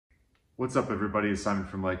What's up, everybody? It's Simon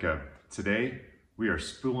from Leica. Today we are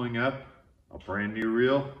spooling up a brand new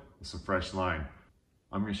reel with some fresh line.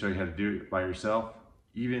 I'm going to show you how to do it by yourself,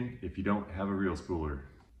 even if you don't have a reel spooler.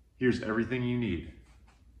 Here's everything you need.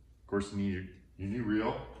 Of course, you need your new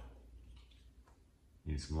reel,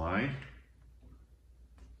 you need some line,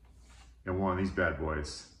 and one of these bad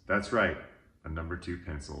boys. That's right, a number 2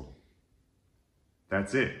 pencil.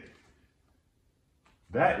 That's it.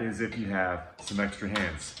 That is if you have some extra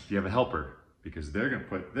hands, if you have a helper, because they're gonna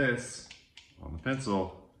put this on the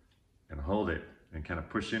pencil and hold it and kind of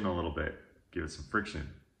push in a little bit, give it some friction.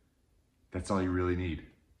 That's all you really need.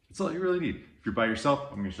 That's all you really need. If you're by yourself,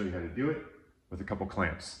 I'm gonna show you how to do it with a couple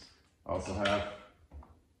clamps. I also have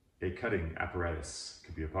a cutting apparatus.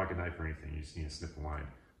 Could be a pocket knife or anything. You just need to snip a line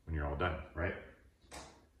when you're all done, right?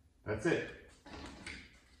 That's it.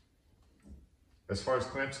 As far as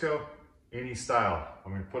clamps go, any style.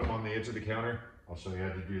 I'm going to put them on the edge of the counter. I'll show you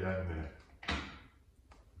how to do that in a minute.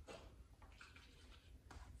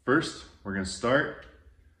 First, we're going to start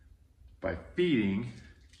by feeding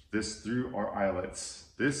this through our eyelets.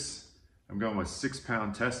 I'm going with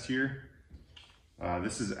 6-pound test here.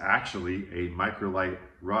 This is actually a microlight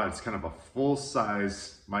rod. It's kind of a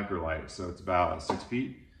full-size microlight, so it's about 6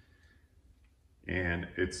 feet. And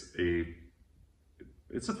it's a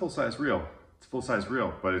full-size reel. It's a full-size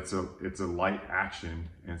reel, but it's a light action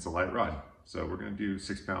and it's a light rod. So we're gonna do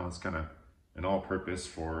 6 pounds, kind of an all-purpose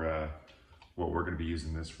for what we're gonna be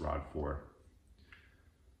using this rod for.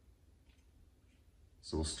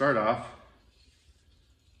 So we'll start off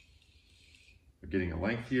by getting a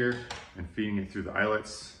length here and feeding it through the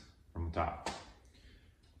eyelets from the top.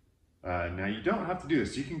 Now you don't have to do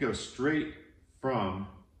this. You can go straight from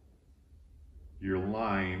your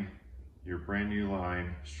line, your brand new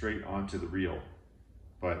line, straight onto the reel.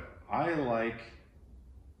 But I like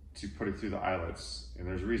to put it through the eyelets, and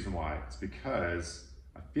there's a reason why. It's because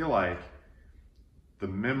I feel like the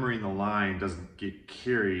memory in the line doesn't get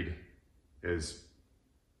carried as,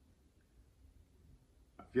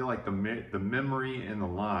 I feel like the memory in the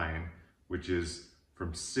line, which is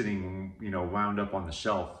from sitting, wound up on the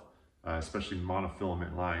shelf, especially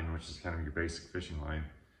monofilament line, which is kind of your basic fishing line,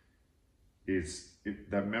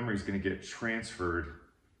 that memory is going to get transferred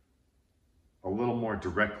a little more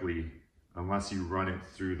directly unless you run it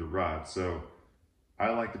through the rod. So I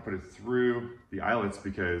like to put it through the eyelets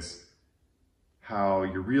because how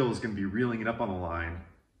your reel is going to be reeling it up on the line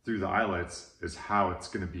through the eyelets is how it's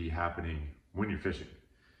going to be happening when you're fishing.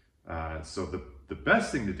 So the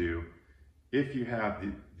best thing to do, if you have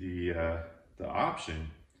the option,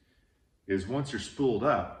 is once you're spooled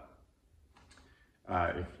up,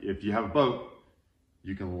 if you have a boat,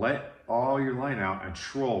 you can let all your line out and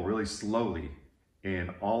troll really slowly, and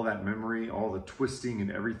all that memory, all the twisting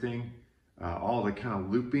and everything, all the kind of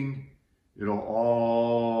looping, it'll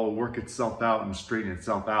all work itself out and straighten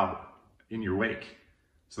itself out in your wake.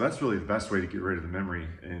 So that's really the best way to get rid of the memory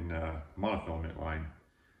in monofilament line.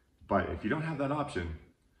 But if you don't have that option,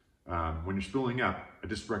 when you're spooling up, I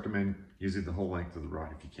just recommend using the whole length of the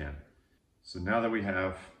rod if you can. So now that we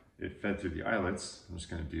have it fed through the eyelets, I'm just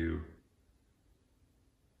going to do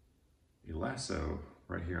a lasso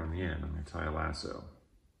right here on the end. I'm going to tie a lasso.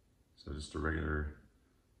 So just a regular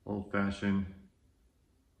old-fashioned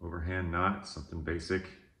overhand knot, something basic.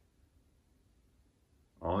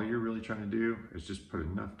 All you're really trying to do is just put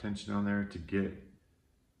enough tension on there to get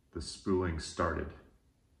the spooling started.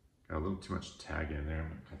 Got a little too much tag in there. I'm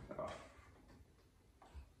going to cut that off.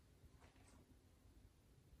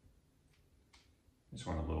 Just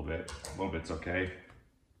want a little bit. A little bit's okay.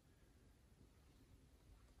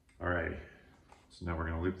 Alrighty, so now we're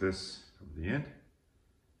going to loop this over the end,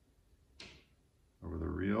 over the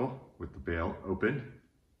reel with the bail open,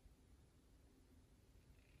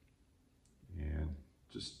 and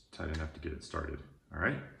just tight enough to get it started.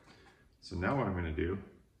 Alright, so now what I'm going to do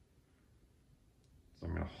is I'm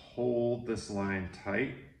going to hold this line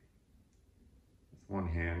tight with one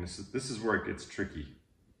hand. This is where it gets tricky.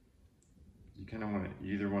 You kind of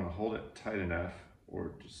either want to hold it tight enough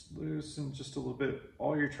or just loosen just a little bit.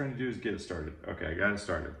 All you're trying to do is get it started. Okay, I got it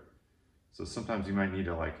started. So sometimes you might need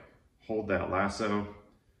to hold that lasso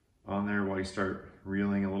on there while you start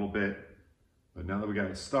reeling a little bit. But now that we got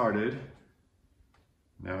it started,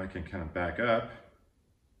 now I can kind of back up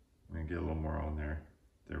and get a little more on there.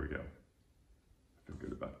 There we go. I feel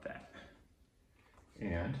good about that.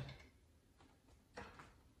 And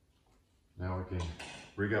now we can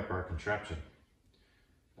rig up our contraption.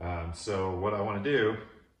 So what I want to do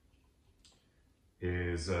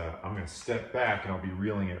is I'm going to step back and I'll be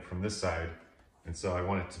reeling it from this side. And so I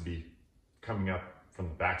want it to be coming up from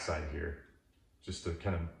the back side here, just to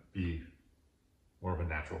kind of be more of a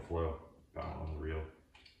natural flow on the reel.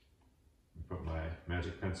 Put my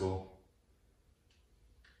magic pencil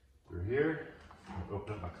through here,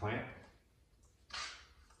 open up my clamp.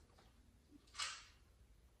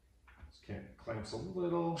 This clamp's a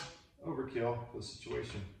little overkill for the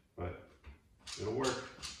situation, but it'll work.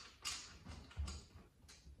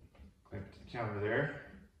 Clamp to the counter there.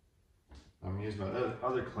 I'm gonna use my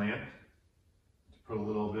other clamp to put a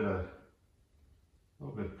little bit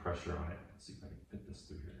of pressure on it. Let's see if I can fit this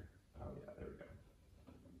through here. Oh yeah, there we go.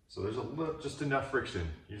 So there's just enough friction.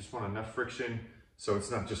 You just want enough friction so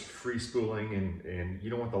it's not just free spooling, and you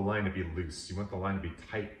don't want the line to be loose. You want the line to be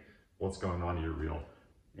tight while it's going onto your reel.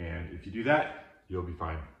 And if you do that, you'll be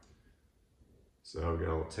fine. So we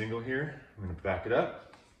got a little tingle here. I'm gonna back it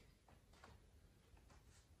up.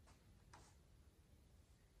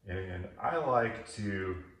 And I like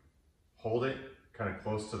to hold it kind of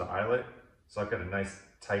close to the eyelet. So I've got a nice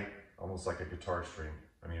tight, almost like a guitar string.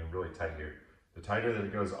 I mean, really tight here. The tighter that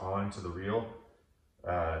it goes onto the reel,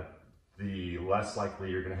 the less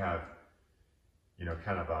likely you're gonna have, you know,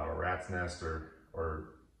 kind of a rat's nest or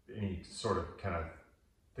any sort of kind of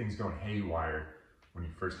things going haywire when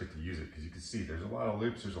you first get to use it. Because you can see there's a lot of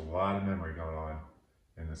loops, there's a lot of memory going on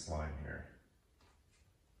in this line here.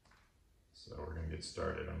 So we're gonna get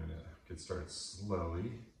started. I'm gonna get started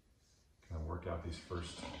slowly, kind of work out these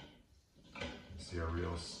first. You see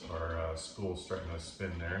our spool's starting to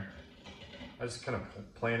spin there. I just kind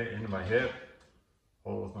of plant it into my hip,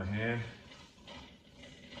 hold it with my hand,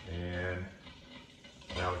 and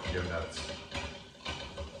now we can go nuts.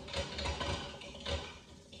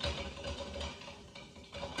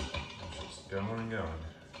 Just going and going.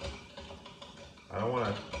 I don't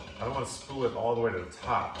want to spool it all the way to the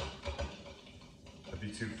top. That'd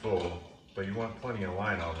be too full, but you want plenty of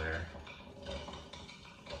line on there.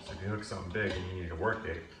 So if you hook something big and you need to work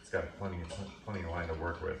it, it's got plenty of line to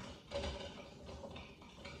work with.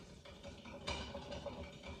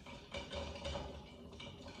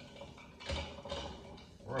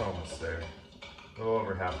 We're almost there. A little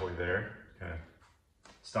over halfway there. Kind of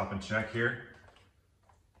stop and check here.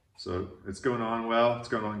 So it's going on well. It's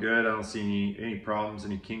going on good. I don't see any problems,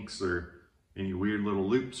 any kinks, or any weird little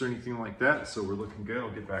loops or anything like that. So we're looking good.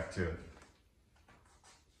 I'll get back to it.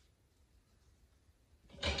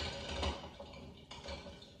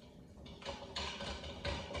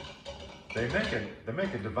 They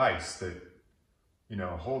make a device that, you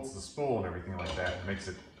know, holds the spool and everything like that. It makes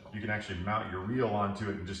it, you can actually mount your reel onto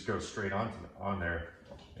it and just go straight on there.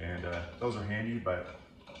 And those are handy, but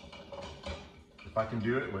if I can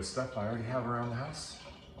do it with stuff I already have around the house,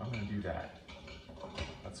 I'm gonna do that.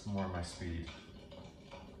 That's more my speed.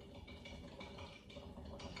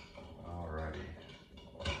 Alrighty.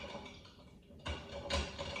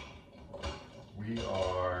 We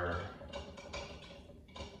are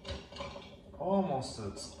almost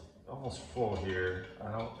full here.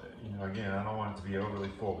 I don't want it to be overly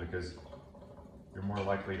full because you're more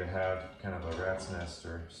likely to have kind of a rat's nest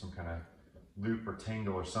or some kind of loop or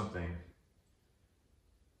tangle or something.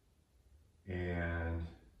 And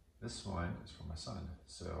this one is for my son.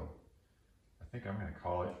 So I think I'm gonna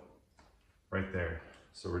call it right there.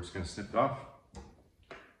 So we're just gonna snip it off.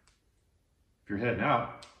 If you're heading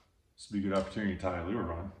out, this would be a good opportunity to tie a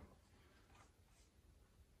lure on.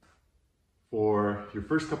 For your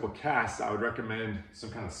first couple casts, I would recommend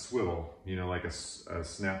some kind of swivel, you know, like a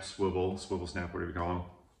snap swivel snap, whatever you call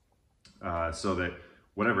them, so that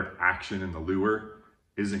whatever action in the lure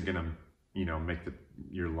isn't gonna, you know, make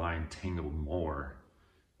your line tangled more,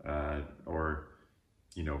 or,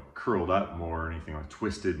 you know, curled up more or anything, like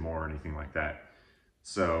twisted more or anything like that.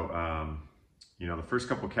 So, you know, the first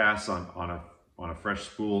couple casts on a fresh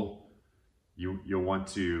spool, you'll want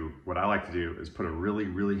to, what I like to do is put a really,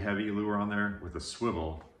 really heavy lure on there with a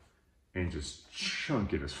swivel and just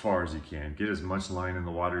chunk it as far as you can. Get as much line in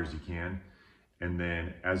the water as you can. And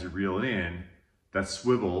then as you reel it in, that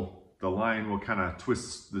swivel, the line will kind of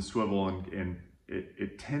twist the swivel and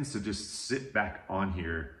it tends to just sit back on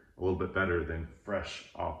here a little bit better than fresh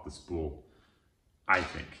off the spool, I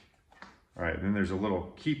think. All right, then there's a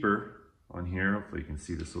little keeper on here. Hopefully you can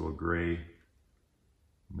see this little gray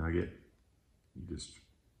nugget. You just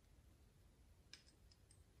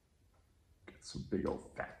got some big old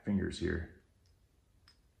fat fingers here.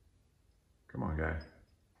 Come on, guy.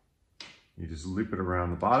 You just loop it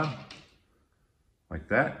around the bottom like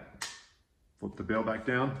that. Flip the bail back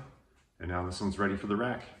down. And now this one's ready for the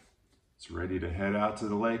rack. It's ready to head out to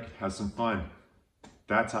the lake, have some fun.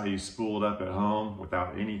 That's how you spool it up at home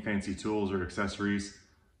without any fancy tools or accessories.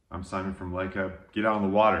 I'm Simon from Lake Hub. Get out on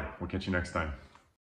the water. We'll catch you next time.